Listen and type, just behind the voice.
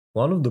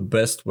One of the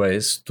best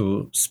ways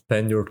to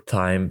spend your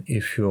time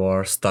if you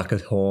are stuck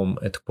at home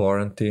at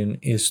quarantine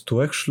is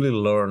to actually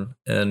learn,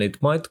 and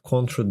it might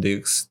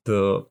contradict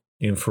the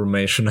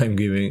information I'm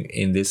giving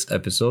in this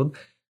episode,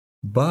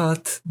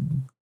 but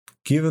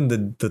given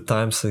that the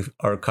times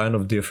are kind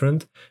of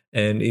different,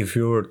 and if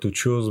you were to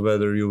choose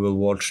whether you will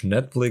watch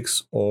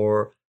Netflix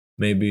or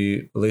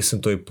maybe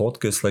listen to a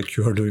podcast like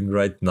you are doing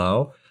right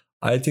now,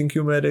 I think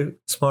you made a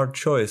smart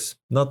choice.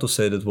 Not to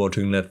say that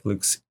watching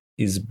Netflix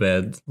is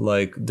bad,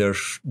 like there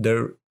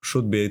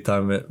should be a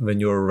time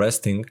when you're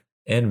resting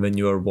and when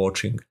you are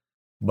watching.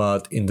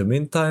 But in the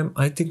meantime,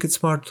 I think it's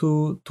smart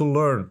to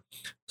learn.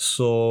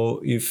 So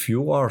if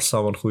you are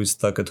someone who is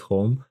stuck at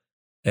home,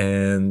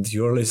 and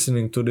you're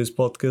listening to this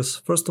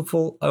podcast, first of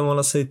all, I want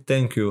to say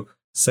thank you.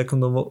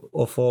 Second of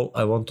all,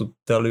 I want to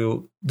tell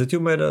you that you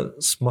made a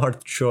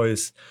smart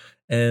choice.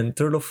 And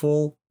third of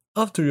all,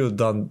 after you're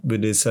done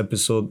with this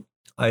episode,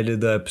 I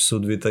did the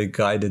episode with a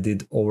guy that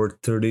did over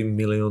 $30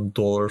 million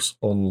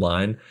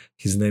online.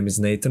 His name is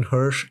Nathan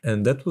Hirsch,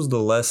 and that was the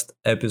last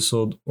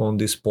episode on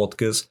this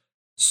podcast.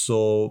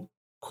 So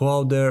go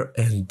out there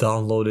and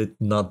download it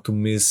not to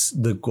miss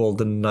the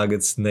golden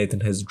nuggets Nathan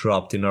has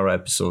dropped in our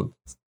episode.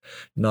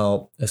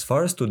 Now, as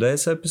far as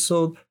today's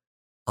episode,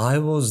 I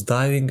was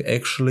diving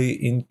actually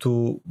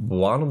into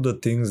one of the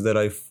things that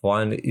I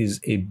find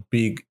is a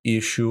big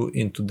issue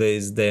in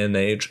today's day and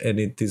age, and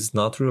it is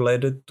not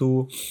related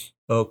to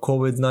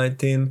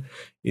COVID-19.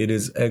 It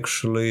is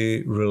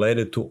actually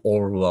related to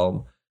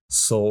overwhelm.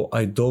 So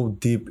I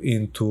dove deep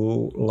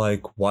into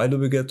like why do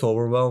we get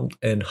overwhelmed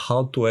and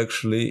how to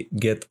actually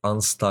get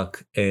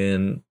unstuck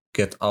and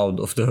get out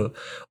of the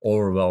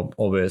overwhelm,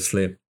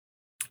 obviously.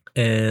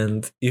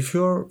 And if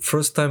you're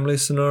first time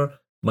listener,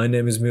 my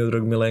name is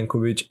Miodrag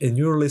Milenkovic and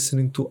you're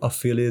listening to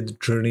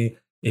Affiliate Journey,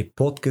 a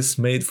podcast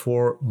made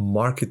for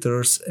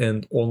marketers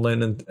and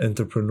online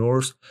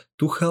entrepreneurs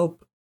to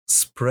help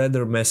spread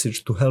their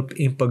message, to help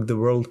impact the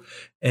world,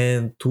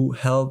 and to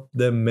help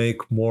them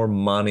make more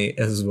money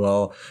as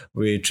well,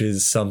 which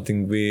is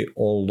something we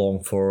all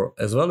long for,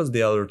 as well as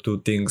the other two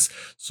things.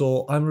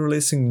 So I'm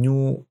releasing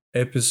new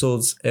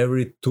episodes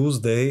every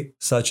Tuesday,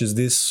 such as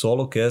this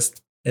solo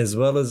cast, as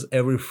well as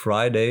every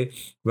Friday,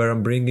 where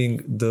I'm bringing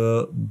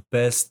the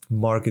best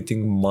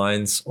marketing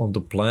minds on the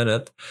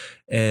planet.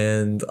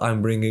 And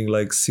I'm bringing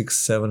like 6,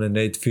 7, and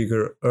 8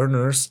 figure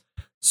earners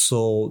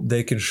so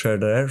they can share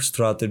their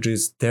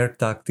strategies, their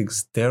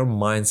tactics, their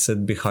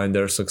mindset behind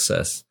their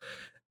success.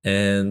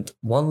 And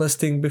one last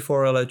thing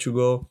before I let you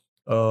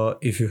go.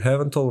 If you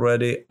haven't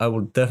already, I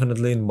would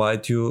definitely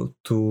invite you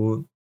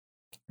to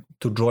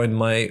join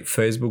my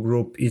Facebook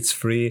group. It's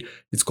free.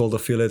 It's called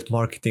Affiliate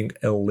Marketing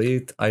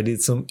Elite. I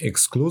did some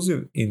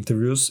exclusive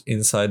interviews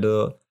inside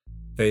the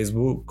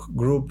Facebook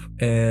group,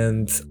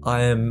 and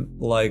I am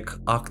like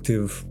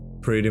active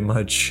pretty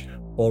much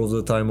all of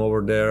the time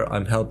over there.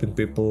 I'm helping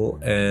people,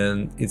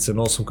 and it's an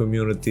awesome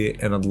community,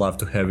 and I'd love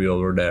to have you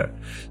over there.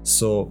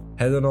 So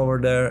head on over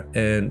there,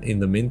 and in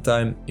the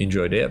meantime,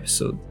 enjoy the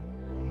episode.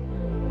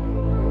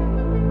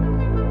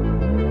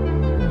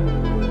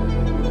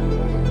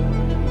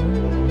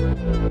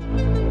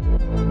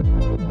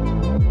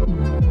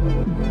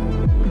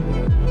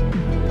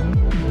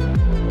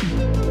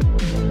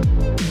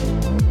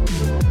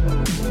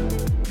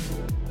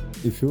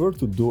 If you were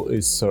to do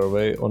a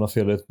survey on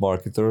affiliate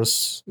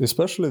marketers,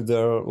 especially if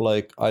they're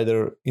like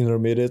either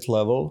intermediate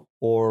level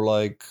or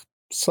like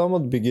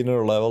somewhat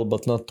beginner level,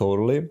 but not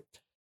totally,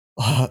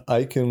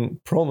 I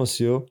can promise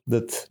you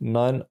that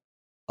 9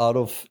 out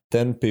of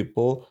 10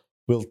 people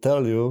will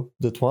tell you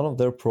that one of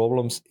their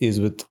problems is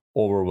with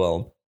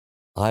overwhelm.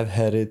 I've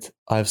had it.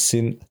 I've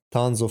seen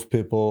tons of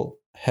people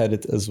had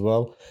it as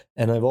well,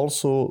 and I've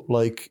also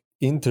like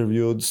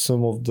interviewed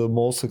some of the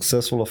most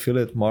successful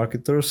affiliate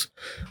marketers,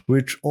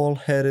 which all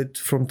had it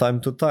from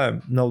time to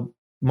time. Now,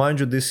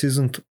 mind you, this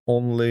isn't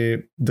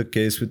only the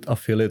case with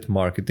affiliate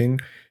marketing.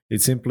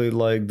 It's simply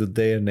like the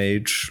day and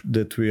age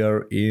that we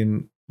are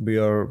in. We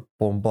are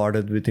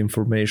bombarded with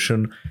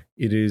information.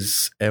 It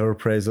is ever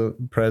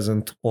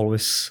present,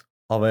 always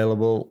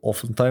available,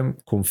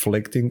 oftentimes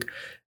conflicting,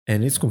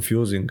 and it's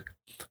confusing.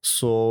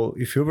 So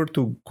if you were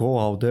to go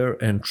out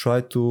there and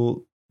try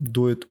to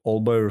do it all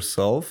by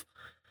yourself,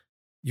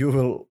 you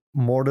will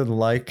more than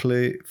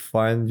likely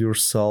find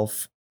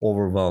yourself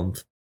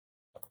overwhelmed.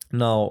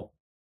 Now,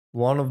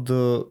 one of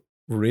the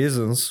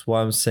reasons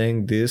why I'm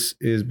saying this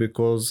is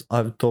because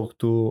I've talked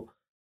to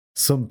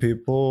some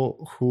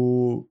people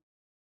who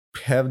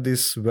have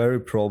this very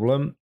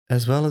problem,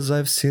 as well as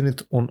I've seen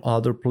it on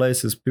other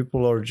places.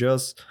 People are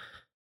just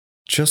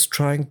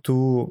trying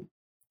to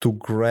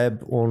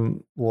grab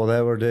on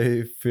whatever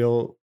they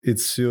feel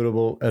it's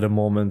suitable at a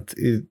moment.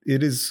 It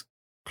is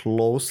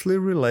closely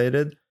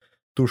related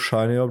to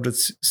shiny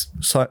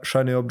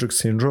object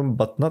syndrome,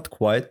 but not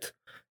quite.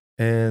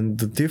 And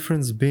the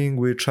difference being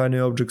with shiny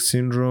object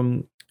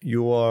syndrome,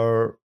 you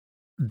are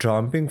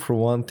jumping from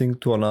one thing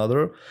to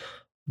another,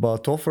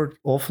 but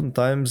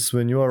oftentimes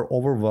when you are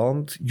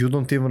overwhelmed, you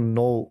don't even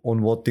know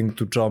on what thing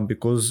to jump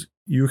because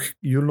you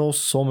know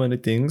so many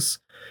things.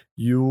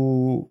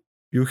 You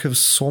have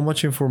so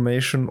much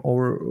information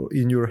over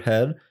in your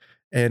head,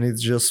 and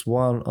it's just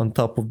one on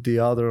top of the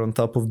other on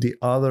top of the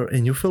other,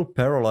 and you feel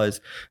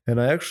paralyzed. And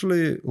I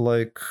actually,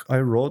 like, I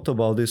wrote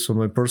about this on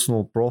my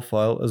personal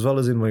profile as well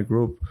as in my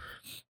group.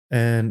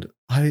 And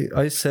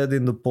I said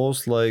in the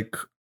post, like,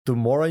 the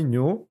more I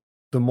knew,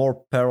 the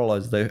more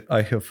paralyzed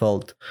I have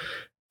felt.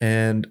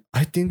 And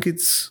I think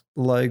it's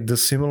like the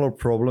similar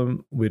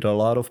problem with a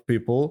lot of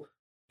people.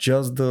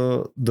 Just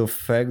the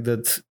fact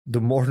that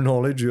the more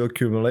knowledge you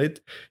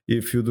accumulate,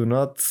 if you do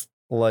not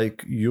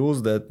like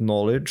use that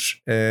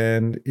knowledge,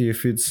 and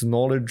if it's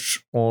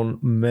knowledge on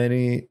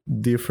many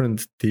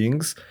different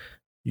things,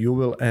 you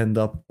will end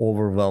up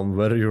overwhelmed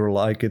whether you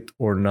like it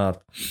or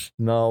not.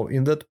 Now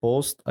in that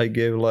post I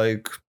gave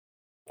like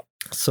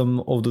some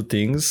of the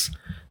things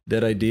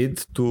that I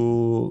did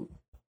to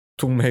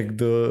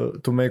make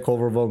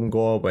overwhelm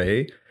go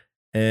away,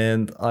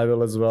 and I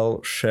will as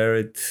well share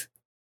it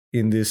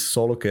in this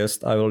solo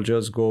cast. I will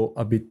just go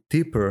a bit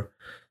deeper.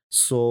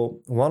 So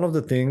one of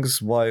the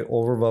things why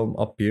overwhelm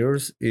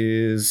appears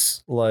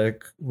is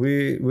like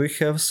we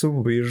have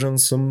some vision,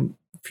 some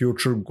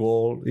future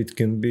goal. It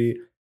can be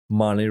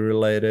money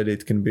related,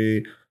 it can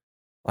be,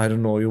 I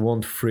don't know, you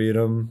want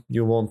freedom,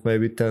 you want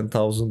maybe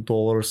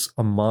 $10,000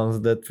 a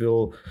month that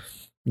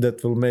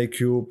will make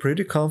you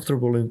pretty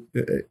comfortable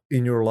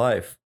in your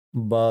life.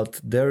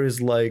 But there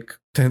is like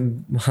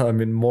 10, I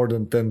mean more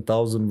than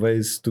 10,000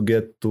 ways to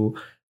get to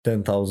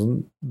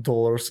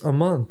 $10,000 a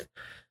month.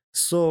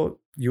 So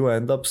you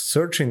end up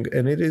searching,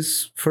 and it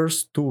is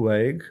first too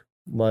vague,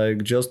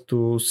 like just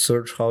to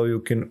search how you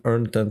can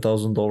earn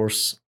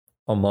 $10,000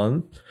 a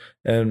month.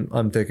 And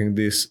I'm taking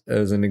this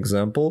as an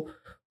example,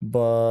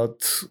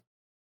 but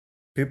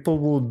people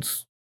would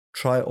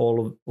try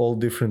all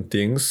different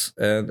things,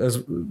 and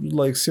as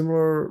like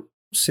similar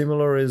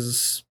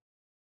is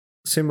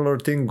similar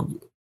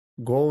thing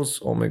goes,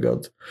 oh my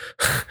god,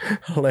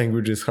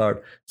 language is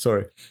hard,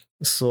 sorry.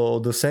 So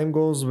the same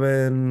goes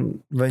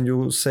when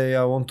you say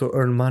I want to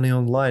earn money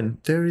online.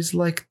 There is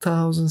like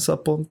thousands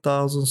upon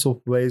thousands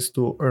of ways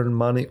to earn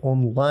money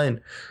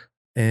online,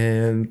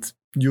 and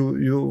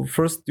you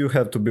first you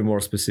have to be more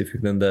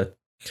specific than that.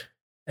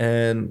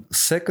 And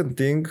second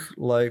thing,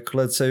 like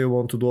let's say you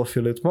want to do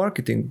affiliate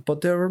marketing,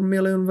 but there are a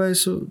million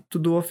ways to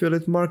do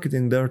affiliate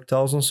marketing. There are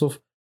thousands of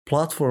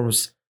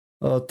platforms,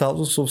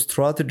 thousands of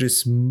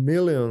strategies,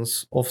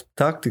 millions of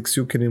tactics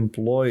you can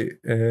employ,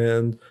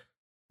 and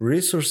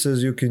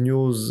resources you can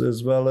use,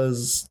 as well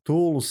as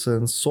tools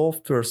and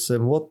softwares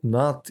and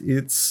whatnot.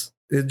 It's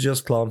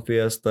just clown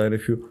fiesta, and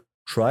if you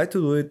try to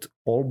do it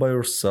all by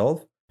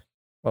yourself,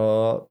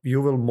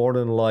 you will more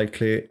than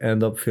likely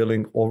end up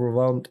feeling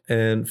overwhelmed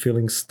and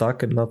feeling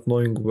stuck and not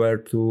knowing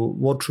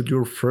what should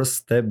your first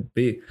step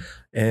be.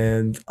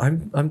 And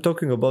I'm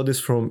talking about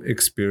this from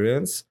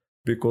experience,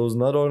 because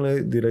not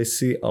only did I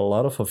see a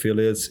lot of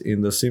affiliates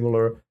in the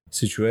similar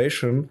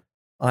situation,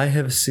 I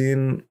have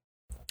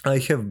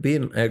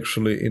been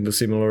actually in the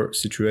similar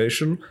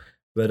situation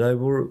where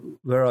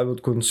I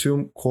would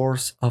consume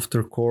course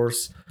after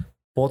course,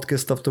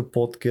 podcast after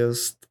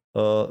podcast.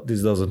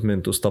 This doesn't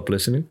mean to stop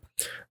listening.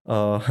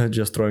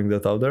 Just throwing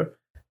that out there.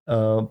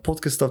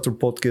 Podcast after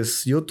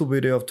podcast, YouTube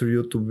video after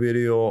YouTube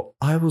video.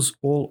 I was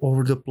all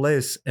over the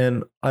place,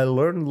 and I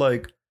learned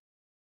like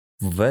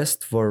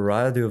vast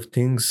variety of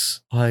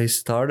things. I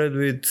started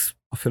with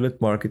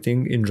affiliate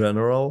marketing in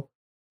general.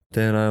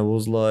 Then I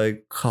was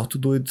like how to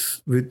do it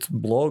with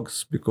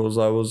blogs, because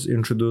I was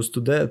introduced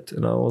to that,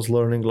 and I was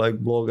learning like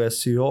blog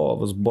SEO. I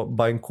was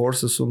buying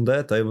courses on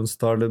that. I even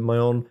started my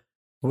own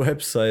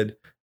website,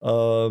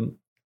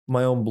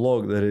 my own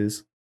blog, that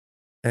is.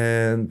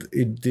 And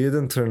it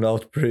didn't turn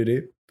out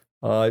pretty.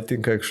 I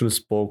think I actually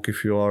spoke.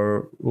 If you are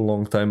a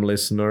long time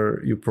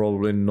listener, you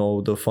probably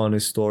know the funny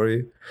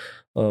story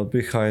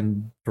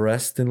behind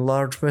breast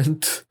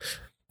enlargement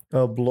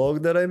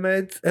blog that I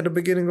made at the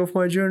beginning of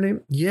my journey.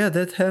 Yeah,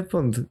 that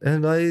happened,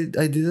 and I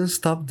didn't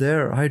stop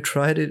there. I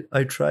tried it.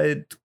 I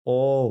tried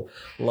all.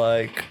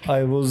 Like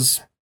I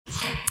was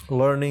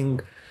learning,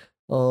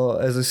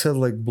 as I said,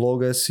 like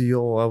blog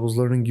SEO. I was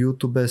learning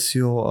YouTube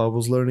SEO. I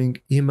was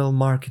learning email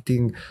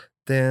marketing.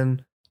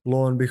 Then,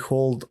 lo and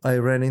behold, I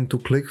ran into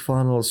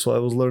ClickFunnels. So I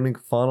was learning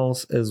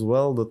funnels as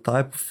well, the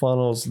type of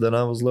funnels. Then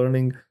I was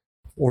learning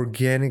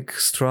organic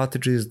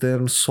strategies,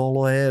 then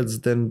solo ads,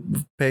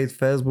 then paid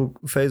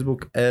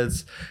Facebook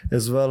ads,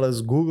 as well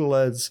as Google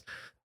ads,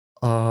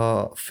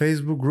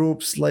 Facebook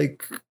groups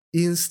like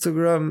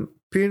Instagram,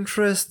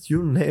 Pinterest,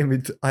 you name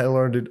it. I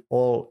learned it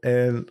all.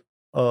 And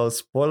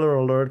spoiler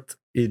alert,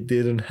 it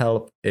didn't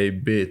help a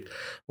bit.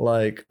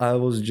 Like I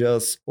was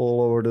just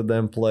all over the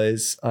damn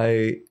place.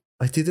 I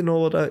didn't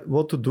know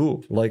what to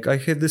do. Like I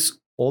had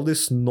all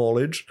this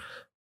knowledge,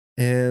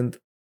 and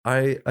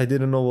I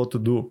didn't know what to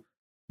do.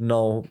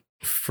 Now,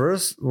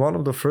 first, one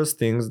of the first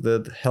things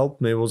that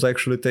helped me was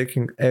actually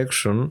taking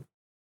action.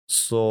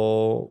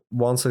 So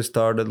once I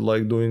started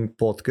like doing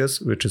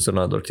podcasts, which is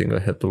another thing I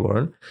had to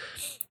learn.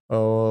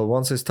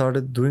 Once I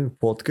started doing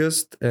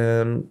podcast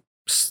and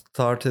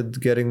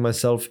started getting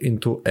myself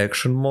into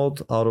action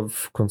mode out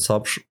of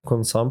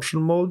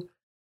consumption mode.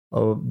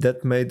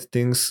 That made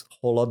things a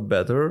whole lot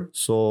better,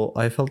 so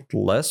I felt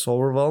less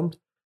overwhelmed.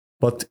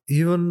 But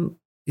even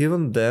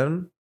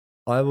then,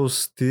 I was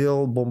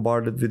still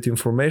bombarded with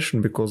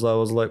information because I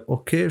was like,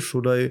 okay,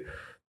 should I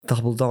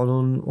double down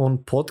on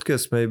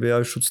podcasts? Maybe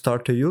I should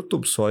start a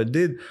YouTube. So I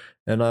did.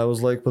 And I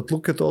was like, but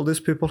look at all these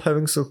people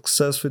having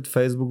success with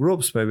Facebook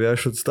groups. Maybe I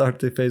should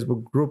start a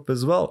Facebook group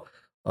as well.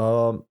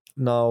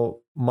 Now,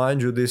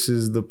 mind you, this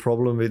is the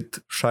problem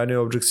with shiny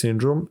object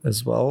syndrome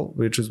as well,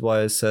 which is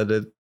why I said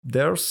that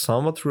they're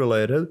somewhat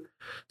related.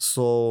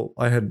 So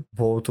I had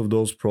both of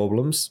those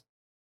problems.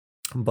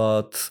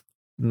 But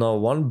now,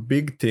 one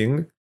big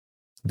thing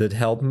that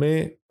helped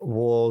me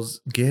was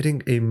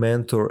getting a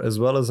mentor as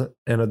well as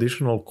an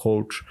additional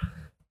coach.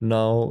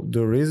 Now,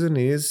 the reason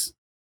is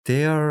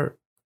they are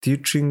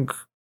teaching,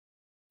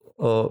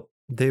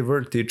 they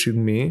were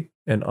teaching me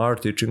and are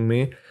teaching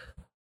me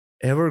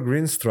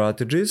evergreen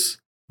strategies,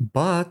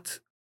 but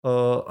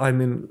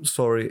evergreen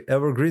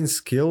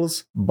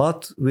skills,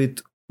 but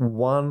with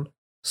one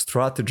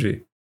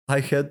strategy. I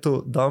had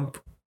to dump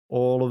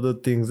all of the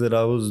things that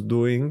I was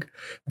doing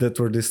that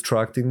were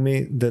distracting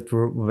me, that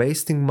were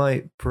wasting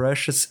my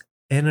precious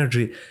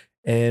energy.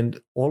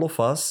 And all of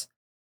us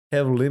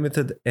have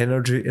limited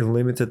energy and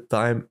limited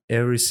time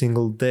every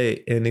single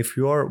day. And if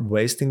you are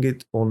wasting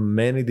it on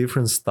many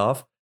different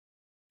stuff,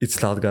 it's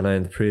not gonna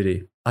end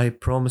pretty. I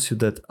promise you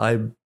that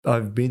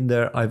I've been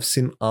there. I've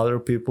seen other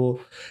people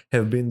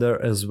have been there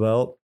as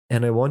well.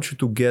 And I want you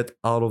to get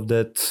out of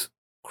that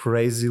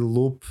crazy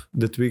loop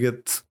that we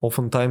get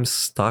oftentimes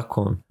stuck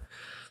on.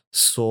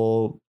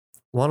 So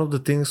one of the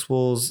things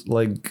was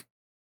like,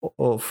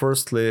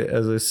 firstly,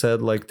 as I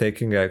said, like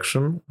taking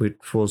action,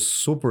 which was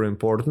super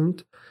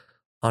important.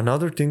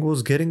 Another thing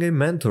was getting a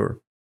mentor.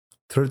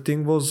 Third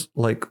thing was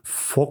like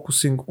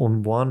focusing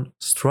on one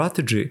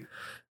strategy.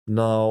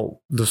 Now,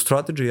 the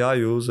strategy I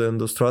use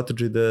and the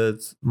strategy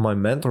that my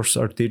mentors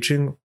are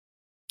teaching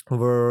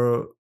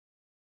were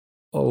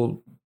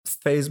all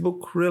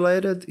Facebook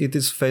related. It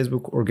is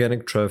Facebook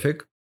organic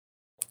traffic,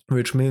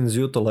 which means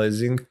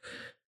utilizing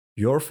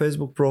your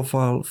Facebook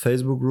profile,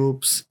 Facebook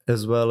groups,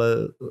 as well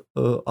as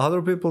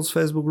other people's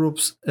Facebook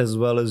groups, as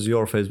well as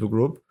your Facebook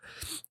group,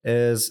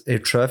 as a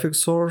traffic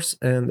source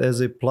and as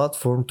a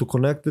platform to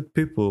connect with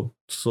people.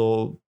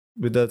 So,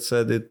 with that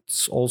said,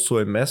 it's also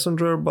a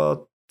messenger,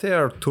 but they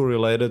are too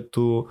related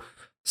to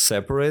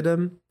separate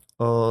them.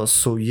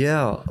 So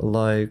yeah,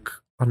 like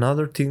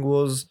another thing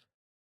was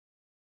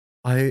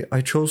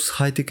I chose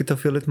high ticket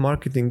affiliate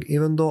marketing,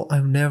 even though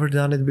I've never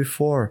done it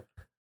before.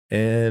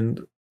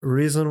 And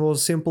reason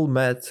was simple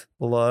math.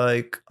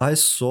 Like I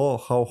saw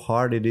how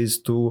hard it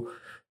is to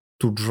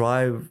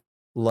drive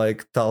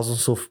like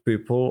thousands of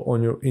people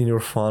on your in your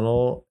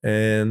funnel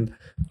and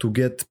to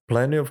get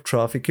plenty of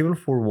traffic even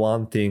for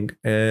one thing,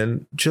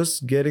 and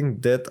just getting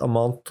that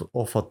amount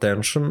of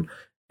attention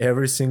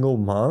every single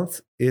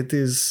month. It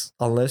is,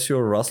 unless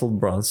you're Russell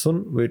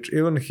Brunson, which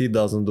even he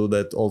doesn't do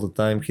that all the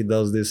time. He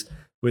does this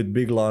with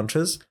big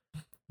launches,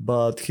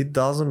 but he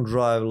doesn't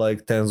drive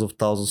like tens of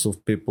thousands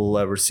of people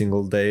every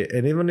single day.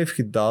 And even if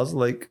he does,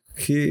 like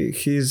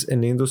he's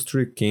an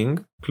industry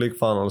king.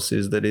 ClickFunnels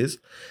is, that is,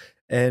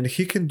 and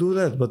he can do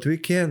that, but we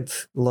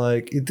can't.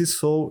 Like it is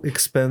so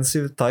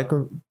expensive,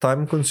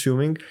 time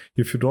consuming,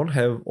 if you don't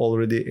have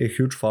already a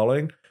huge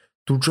following,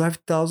 to drive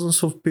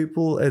thousands of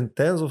people and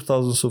tens of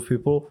thousands of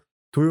people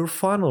to your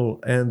funnel.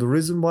 And the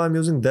reason why I'm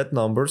using that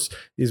numbers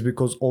is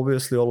because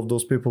obviously all of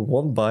those people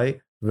won't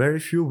buy,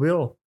 very few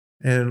will,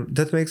 and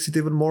that makes it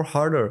even more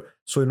harder.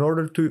 So in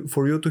order to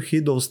for you to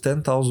hit those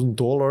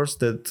 $10,000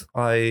 that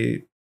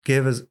I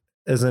gave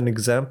as an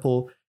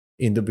example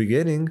in the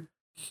beginning,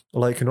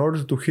 like in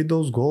order to hit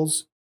those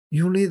goals,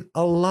 you need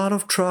a lot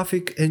of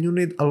traffic and you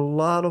need a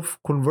lot of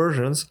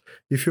conversions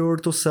if you were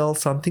to sell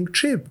something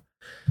cheap.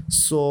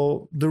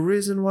 So the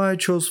reason why I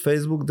chose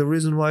Facebook, the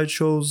reason why I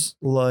chose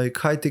like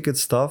high ticket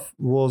stuff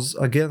was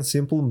again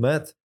simple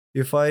math.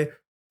 If I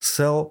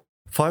sell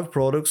 5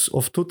 products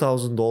of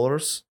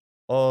 $2,000,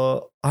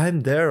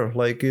 I'm there.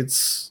 Like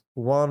it's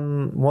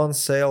one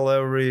sale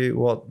every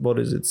what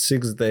is it,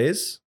 6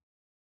 days?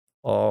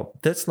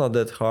 That's not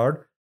that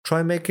hard.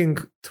 Try making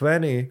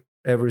 20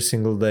 every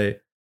single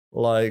day.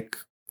 Like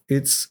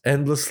it's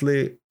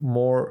endlessly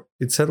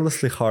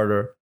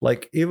harder.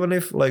 Like even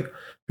if like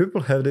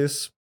people have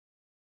this,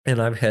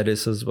 and I've had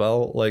this as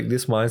well, like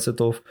this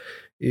mindset of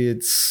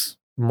it's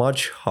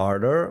much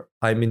harder.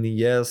 I mean,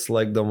 yes,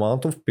 like the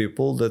amount of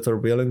people that are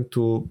willing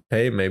to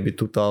pay maybe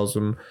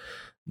 $2,000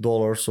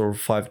 or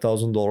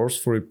 $5,000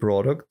 for a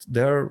product,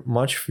 they're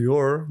much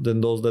fewer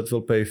than those that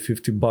will pay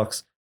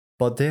 $50.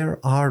 But there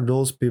are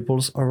those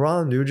peoples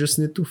around. You just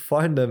need to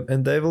find them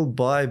and they will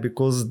buy,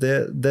 because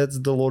that's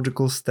the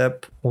logical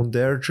step on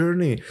their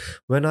journey.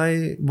 When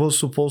I was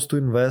supposed to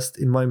invest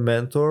in my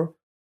mentor,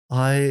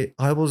 I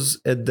was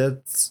at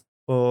that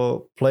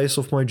place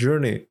of my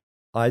journey.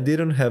 I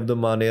didn't have the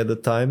money at the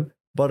time,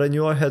 but I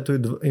knew I had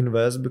to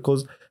invest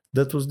because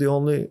that was the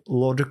only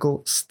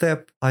logical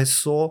step. I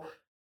saw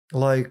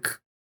like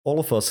all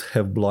of us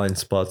have blind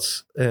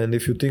spots, and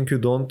if you think you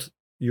don't,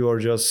 you are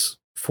just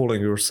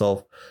fooling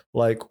yourself.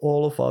 Like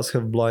all of us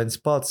have blind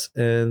spots,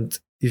 and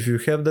if you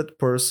have that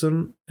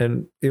person,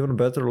 and even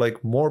better,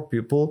 like more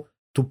people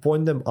to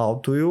point them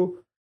out to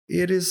you,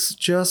 it is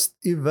just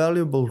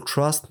invaluable,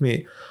 trust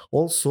me.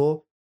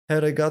 Also,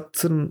 had I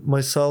gotten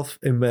myself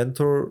a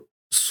mentor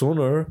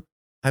sooner,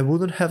 I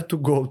wouldn't have to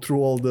go through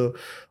all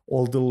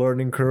the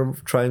learning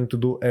curve, trying to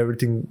do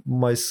everything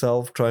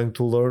myself, trying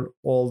to learn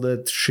all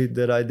that shit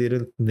that I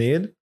didn't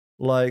need.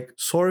 Like,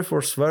 sorry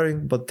for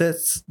swearing, but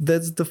that's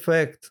the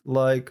fact.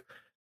 Like,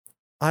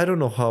 I don't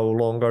know how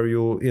long are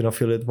you in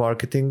affiliate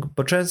marketing,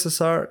 but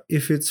chances are,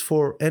 if it's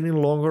for any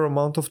longer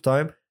amount of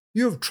time,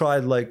 you've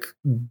tried like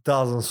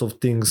dozens of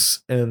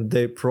things and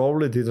they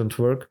probably didn't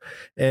work.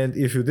 And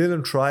if you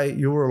didn't try,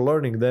 you were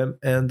learning them,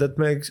 and that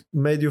makes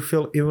made you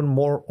feel even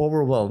more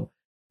overwhelmed.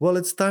 Well,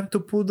 it's time to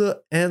put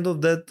the end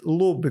of that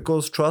loop,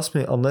 because trust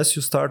me, unless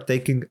you start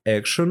taking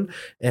action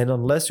and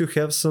unless you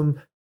have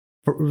some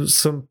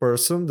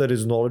person that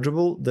is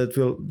knowledgeable,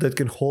 that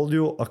can hold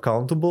you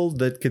accountable,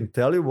 that can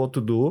tell you what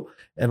to do,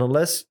 and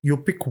unless you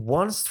pick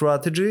one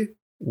strategy,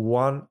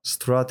 you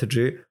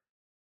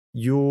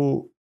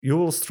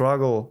will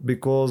struggle,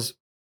 because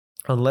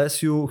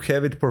unless you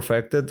have it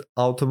perfected,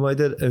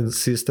 automated, and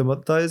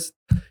systematized,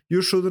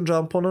 you shouldn't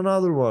jump on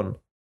another one.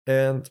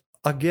 And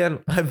again,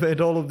 I made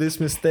all of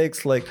these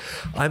mistakes. Like,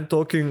 I'm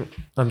talking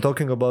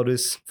about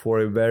this for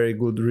a very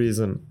good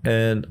reason,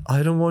 and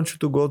I don't want you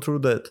to go through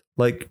that.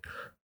 Like,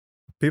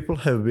 people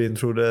have been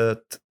through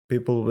that,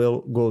 people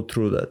will go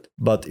through that.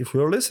 But if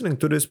you're listening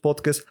to this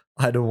podcast,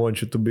 I don't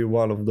want you to be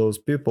one of those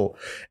people.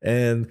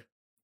 And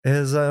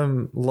as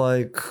I'm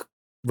like,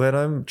 when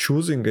I'm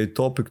choosing a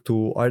topic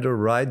to either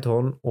write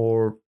on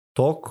or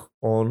talk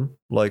on,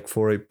 like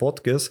for a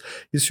podcast,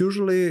 it's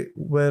usually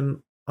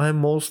when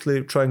I'm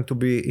mostly trying to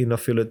be in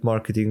affiliate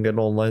marketing and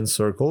online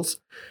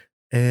circles.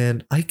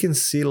 And I can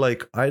see,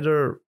 like,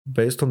 either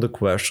based on the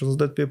questions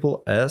that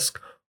people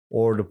ask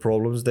or the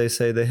problems they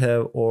say they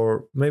have,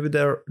 or maybe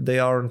they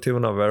aren't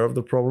even aware of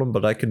the problem,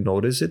 but I can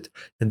notice it,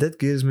 and that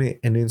gives me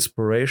an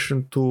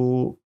inspiration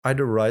to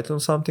either write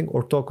on something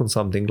or talk on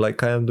something,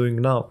 like I am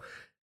doing now.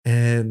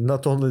 And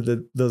not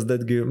only does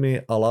that give me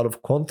a lot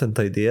of content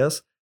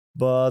ideas,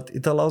 but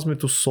it allows me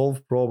to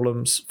solve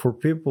problems for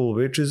people,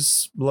 which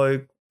is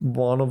like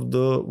one of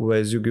the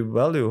ways you give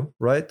value,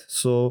 right?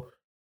 So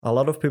a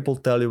lot of people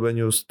tell you when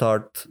you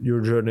start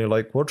your journey,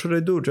 like, what should I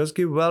do? Just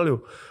give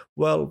value.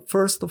 Well,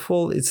 first of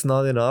all, it's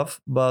not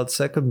enough, but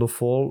second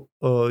of all,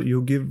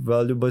 you give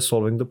value by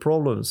solving the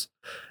problems.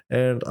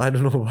 And I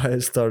don't know why I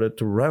started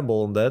to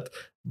ramble on that,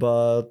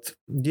 but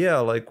yeah,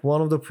 like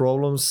one of the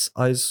problems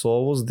I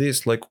saw was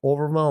this, like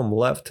overwhelm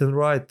left and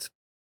right.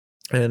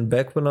 And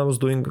back when I was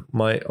doing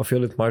my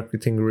affiliate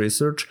marketing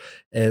research,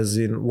 as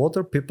in what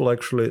are people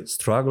actually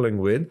struggling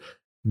with,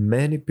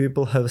 many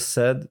people have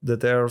said that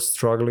they are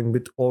struggling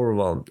with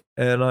overwhelmed.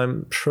 And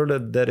I'm sure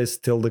that that is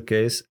still the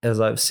case, as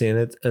I've seen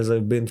it, as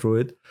I've been through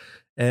it.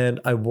 And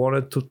I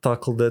wanted to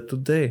tackle that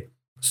today.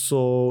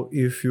 So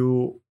if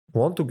you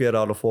want to get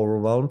out of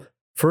overwhelm,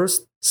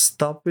 first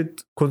stop with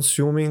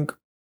consuming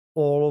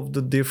all of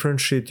the different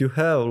shit you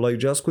have. Like,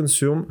 just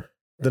consume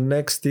the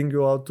next thing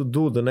you have to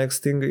do, the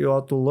next thing you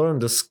have to learn,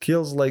 the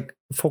skills. Like,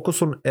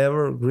 focus on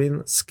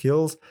evergreen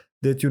skills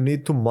that you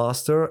need to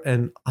master.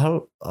 And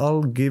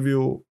I'll give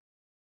you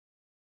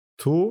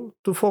two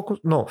to focus.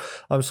 No,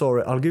 I'm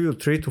sorry. I'll give you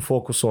three to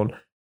focus on: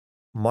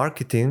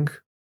 marketing,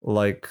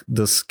 like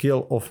the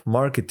skill of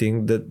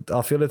marketing. That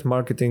affiliate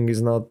marketing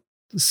is not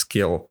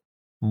skill.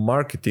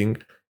 Marketing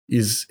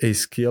is a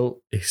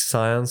skill, a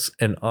science,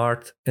 an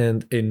art,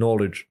 and a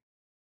knowledge.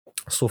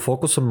 So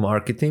focus on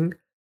marketing.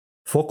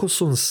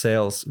 Focus on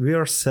sales. We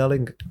are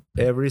selling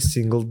every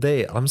single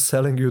day. I'm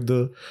selling you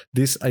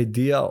this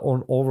idea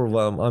on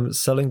overwhelm. I'm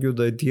selling you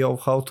the idea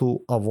of how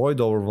to avoid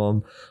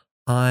overwhelm.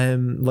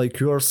 I'm like,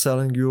 you are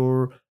selling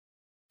your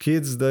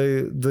kids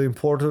the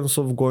importance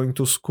of going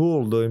to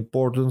school, the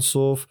importance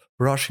of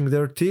brushing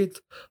their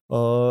teeth.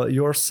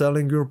 You are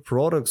selling your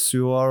products.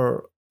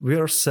 We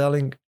are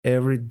selling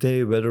every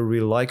day, whether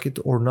we like it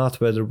or not,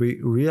 whether we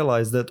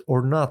realize that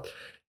or not.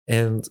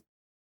 And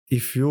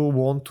if you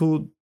want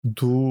to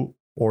do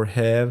or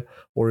have,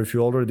 or if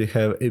you already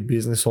have a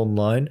business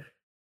online,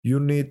 you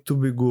need to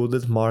be good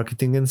at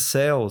marketing and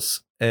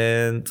sales.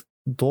 And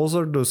those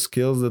are the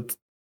skills that,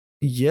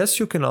 yes,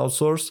 you can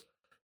outsource,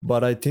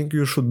 but I think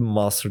you should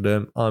master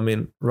them. I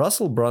mean,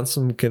 Russell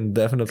Brunson can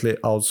definitely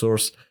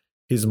outsource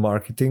his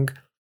marketing,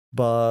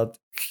 but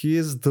he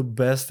is the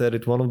best at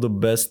it, one of the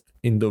best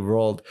in the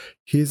world.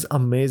 He's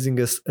amazing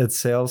at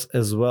sales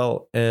as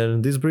well.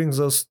 And this brings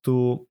us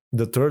to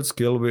the third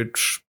skill,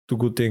 which the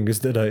good thing is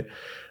that I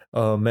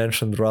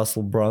mentioned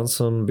Russell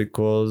Brunson,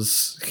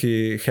 because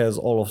he has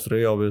all of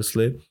three,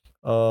 obviously.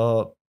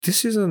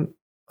 This isn't,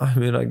 I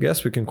mean, I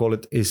guess we can call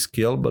it a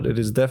skill, but it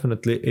is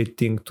definitely a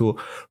thing to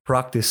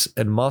practice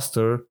and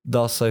master.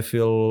 Thus, I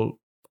feel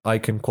I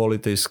can call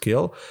it a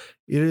skill.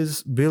 It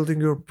is building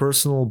your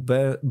personal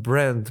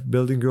brand,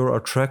 building your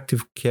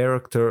attractive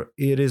character.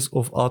 It is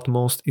of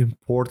utmost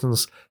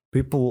importance.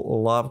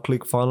 People love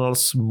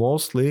ClickFunnels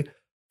mostly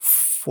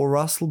for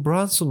Russell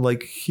Brunson.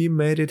 Like, he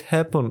made it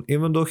happen.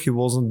 Even though he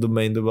wasn't the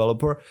main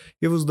developer,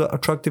 he was the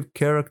attractive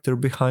character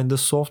behind the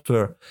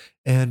software,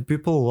 and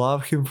people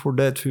love him for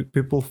that.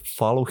 People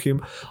follow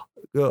him.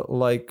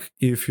 Like,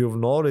 if you've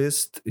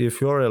noticed,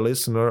 if you're a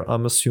listener,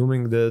 I'm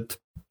assuming that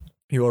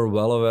you are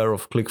well aware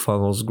of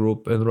ClickFunnels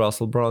Group and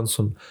Russell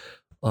Brunson.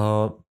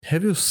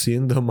 Have you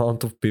seen the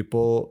amount of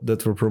people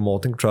that were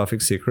promoting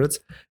Traffic Secrets?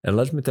 And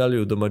let me tell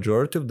you, the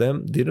majority of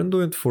them didn't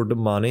do it for the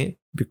money,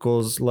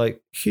 because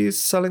like,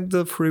 he's selling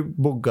the free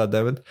book,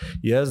 goddammit.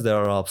 Yes, there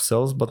are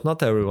upsells, but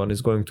not everyone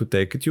is going to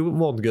take it. You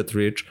won't get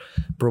rich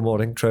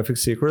promoting Traffic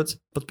Secrets,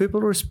 but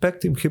people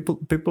respect him.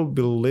 People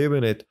believe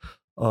in it.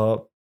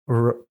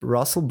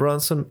 Russell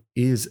Brunson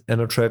is an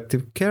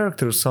attractive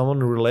character, someone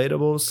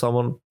relatable,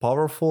 someone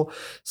powerful,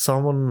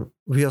 someone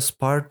we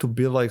aspire to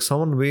be like,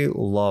 someone we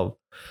love.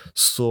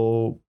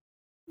 So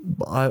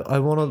I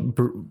want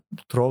to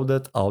throw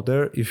that out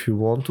there. If you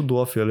want to do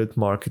affiliate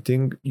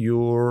marketing,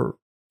 your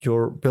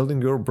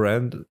building your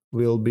brand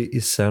will be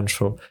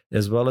essential,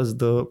 as well as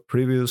the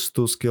previous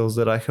two skills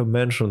that I have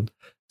mentioned,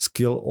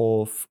 skill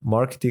of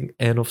marketing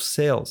and of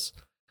sales.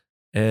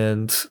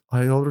 And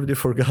I already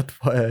forgot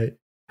why I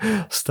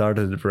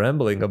started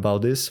rambling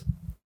about this,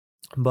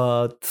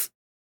 but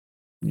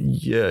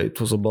yeah,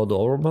 it was about the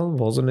overwhelm,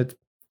 wasn't it?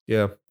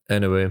 Yeah.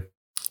 Anyway,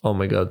 oh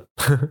my god.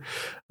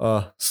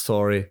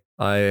 Sorry,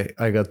 I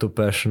got too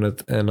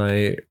passionate and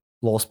I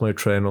lost my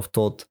train of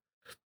thought.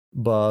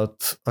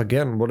 But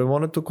again, what I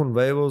wanted to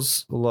convey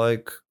was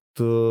like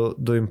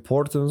the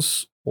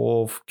importance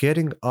of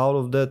getting out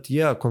of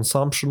that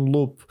consumption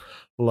loop.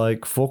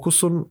 Like,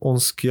 focus on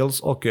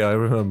skills. Okay, I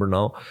remember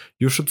now.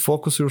 You should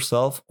focus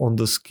yourself on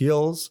the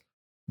skills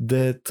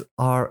that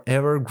are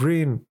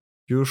evergreen.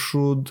 You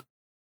should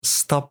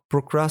stop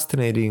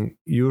procrastinating.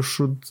 You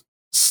should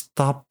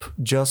stop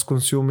just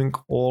consuming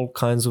all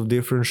kinds of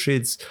different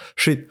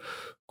shit.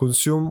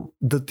 Consume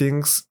the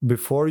things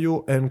before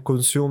you and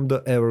consume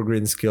the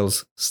evergreen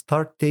skills.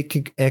 Start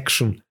taking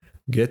action.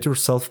 Get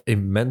yourself a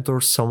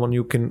mentor, someone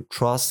you can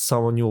trust,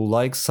 someone you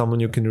like, someone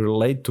you can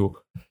relate to.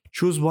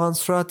 Choose one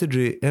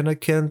strategy, and I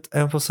can't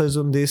emphasize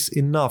on this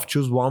enough.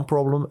 Choose one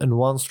problem and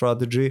one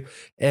strategy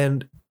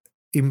and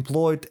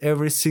employ it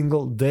every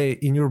single day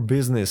in your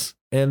business,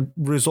 and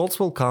results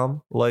will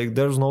come. Like,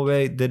 there's no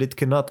way that it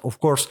cannot.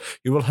 Of course,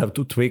 you will have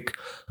to tweak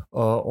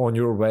on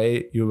your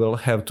way. You will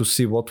have to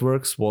see what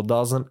works, what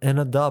doesn't, and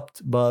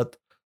adapt. But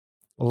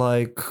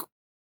like,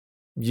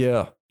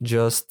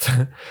 just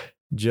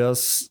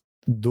just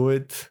do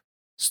it,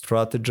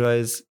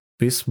 strategize,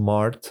 be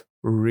smart,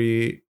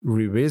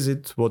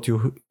 revisit what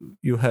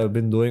you have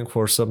been doing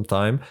for some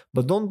time,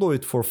 but don't do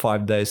it for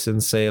 5 days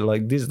and say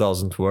like, this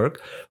doesn't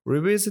work.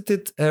 Revisit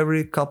it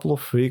every couple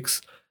of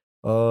weeks,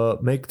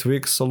 make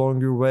tweaks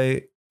along your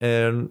way,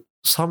 and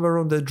somewhere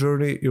on that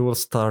journey you will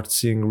start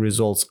seeing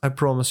results. I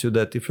promise you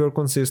that if you're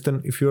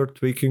consistent, if you're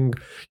tweaking,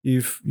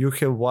 if you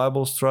have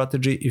viable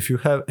strategy, if you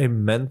have a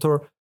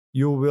mentor,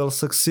 you will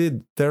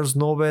succeed. There's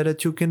no way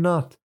that you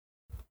cannot.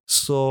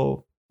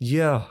 So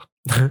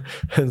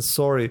and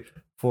sorry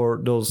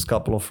for those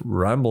couple of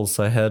rambles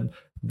I had,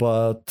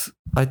 but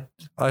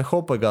I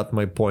hope I got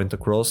my point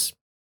across.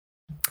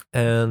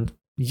 And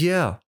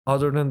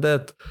other than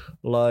that,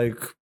 like,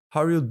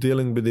 how are you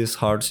dealing with this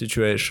hard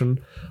situation?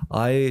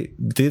 I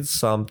did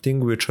something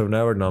which I've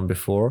never done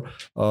before.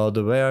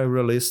 The way I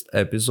released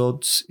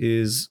episodes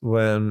is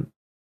when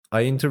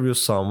I interview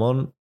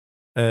someone,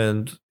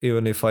 and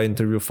even if I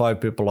interview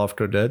 5 people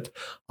after that,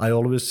 I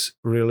always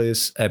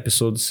release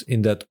episodes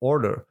in that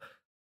order.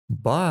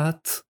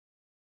 But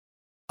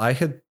I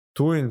had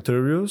 2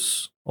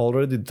 interviews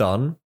already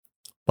done,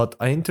 but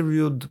I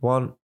interviewed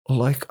one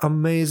like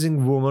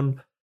amazing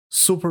woman,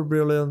 super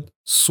brilliant,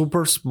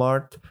 super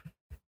smart,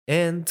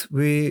 and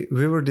we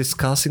were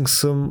discussing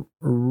some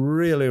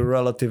really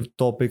relative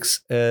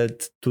topics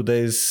at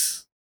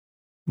today's,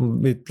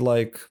 with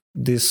like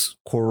this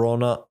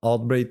corona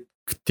outbreak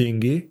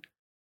thingy.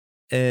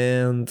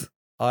 And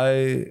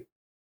I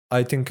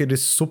think it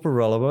is super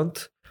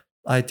relevant.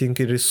 I think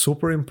it is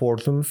super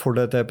important for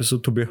that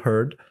episode to be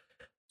heard.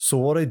 So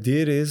what I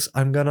did is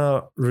I'm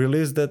gonna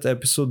release that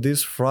episode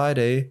this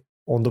Friday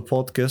on the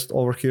podcast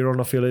over here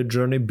on Affiliate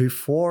Journey,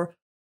 before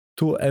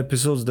 2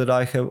 episodes that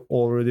I have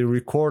already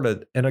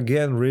recorded. And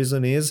again,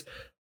 reason is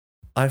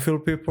I feel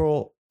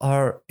people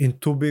are in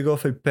too big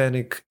of a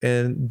panic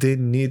and they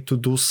need to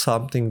do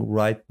something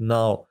right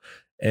now.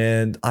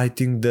 And I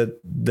think that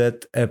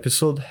that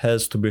episode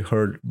has to be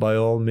heard. By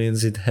all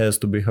means, it has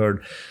to be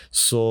heard.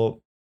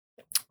 So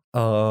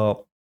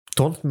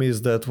don't miss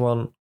that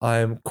one.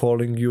 I'm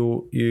calling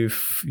you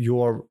if you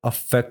are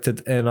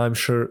affected, and I'm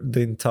sure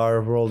the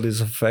entire world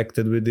is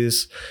affected with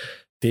this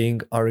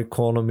thing. Our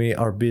economy,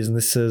 our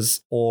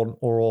businesses, on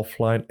or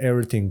offline,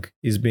 everything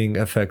is being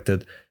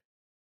affected.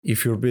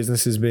 If your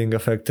business is being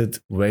affected,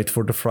 wait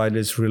for the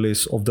Friday's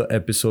release of the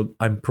episode.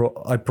 I'm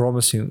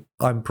promising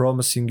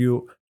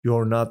you,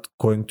 you're not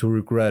going to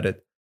regret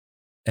it.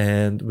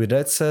 And with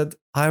that said,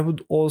 I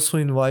would also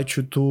invite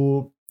you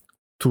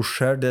to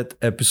share that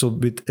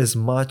episode with as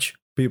much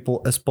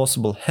people as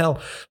possible. Hell,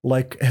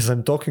 like as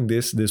I'm talking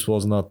this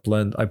was not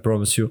planned, I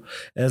promise you.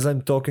 As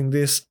I'm talking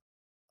this,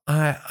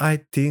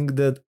 I think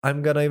that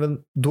I'm gonna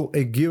even do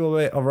a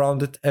giveaway around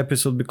that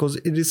episode because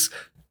it is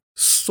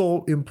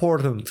so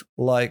important.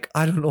 Like,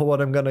 I don't know what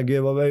I'm gonna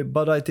give away,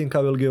 but I think I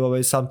will give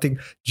away something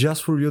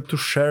just for you to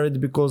share it,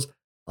 because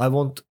I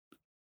want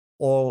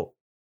all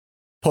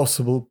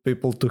possible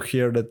people to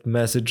hear that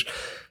message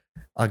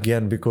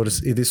again,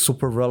 because it is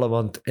super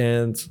relevant.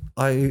 And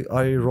I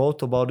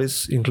wrote about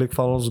this in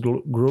ClickFunnels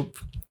group,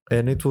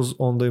 and it was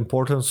on the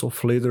importance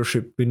of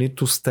leadership. We need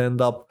to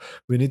stand up.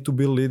 We need to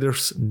be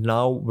leaders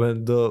now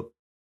when the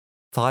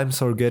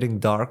times are getting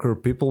darker.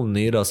 People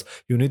need us.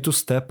 You need to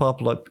step up.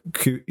 Like,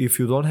 if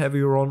you don't have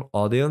your own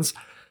audience,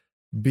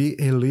 be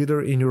a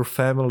leader in your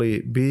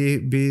family, be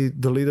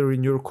the leader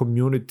in your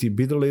community,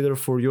 be the leader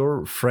for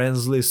your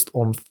friends list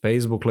on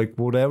Facebook. Like,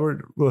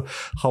 whatever,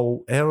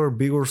 however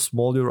big or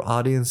small your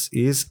audience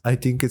is, I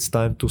think it's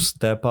time to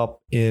step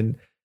up and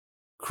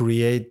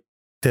create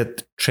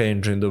that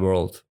change in the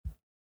world.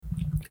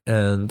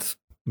 And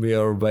we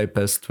are way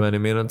past 20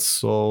 minutes,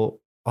 so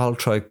I'll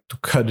try to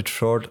cut it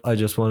short. I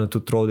just wanted to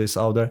throw this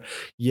out there.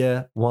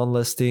 Yeah, one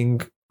last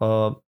thing.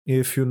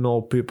 If you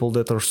know people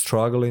that are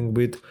struggling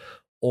with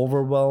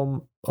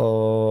overwhelm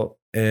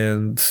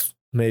and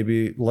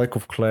maybe lack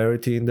of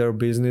clarity in their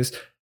business,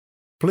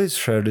 please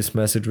share this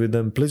message with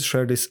them. Please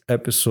share this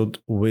episode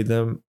with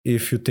them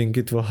if you think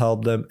it will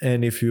help them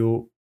and if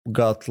you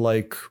got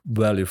like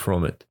value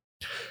from it.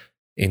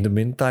 In the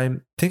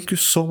meantime, thank you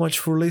so much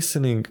for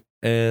listening,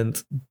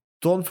 and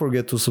don't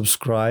forget to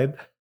subscribe,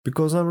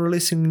 because I'm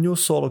releasing new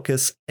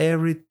solocasts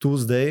every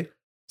Tuesday,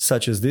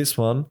 such as this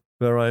one,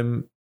 where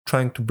I'm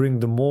trying to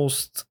bring the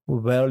most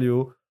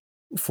value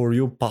for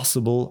you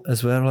possible,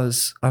 as well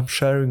as I'm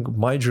sharing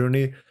my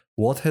journey,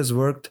 what has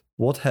worked,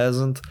 what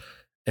hasn't,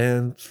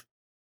 and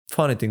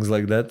funny things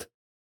like that.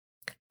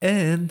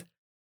 And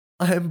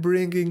I'm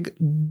bringing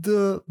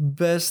the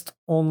best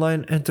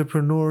online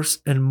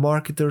entrepreneurs and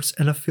marketers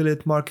and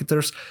affiliate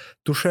marketers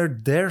to share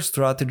their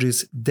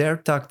strategies, their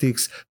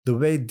tactics, the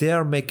way they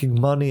are making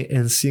money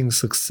and seeing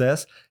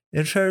success,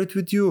 and share it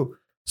with you.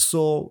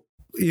 So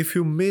if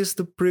you missed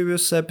the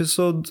previous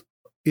episode,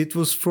 it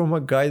was from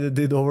a guy that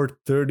did over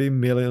 $30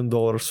 million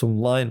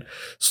online.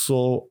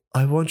 So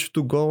I want you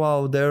to go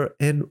out there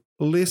and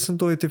listen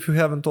to it if you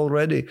haven't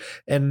already.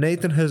 And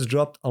Nathan has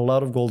dropped a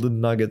lot of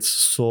golden nuggets,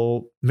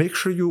 so make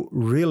sure you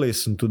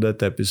re-listen to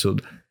that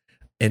episode.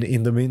 And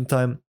in the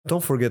meantime,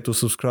 don't forget to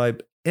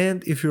subscribe.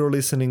 And if you're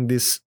listening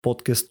this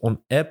podcast on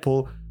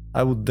Apple,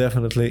 I would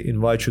definitely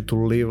invite you to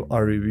leave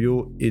a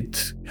review.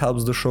 It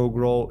helps the show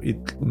grow.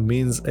 It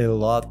means a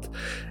lot.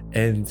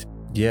 And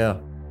yeah,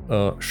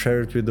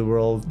 share it with the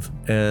world.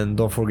 And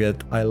don't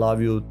forget, I love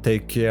you.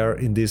 Take care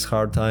in these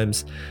hard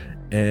times.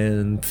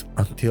 And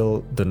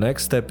until the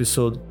next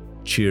episode,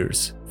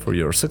 cheers for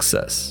your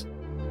success.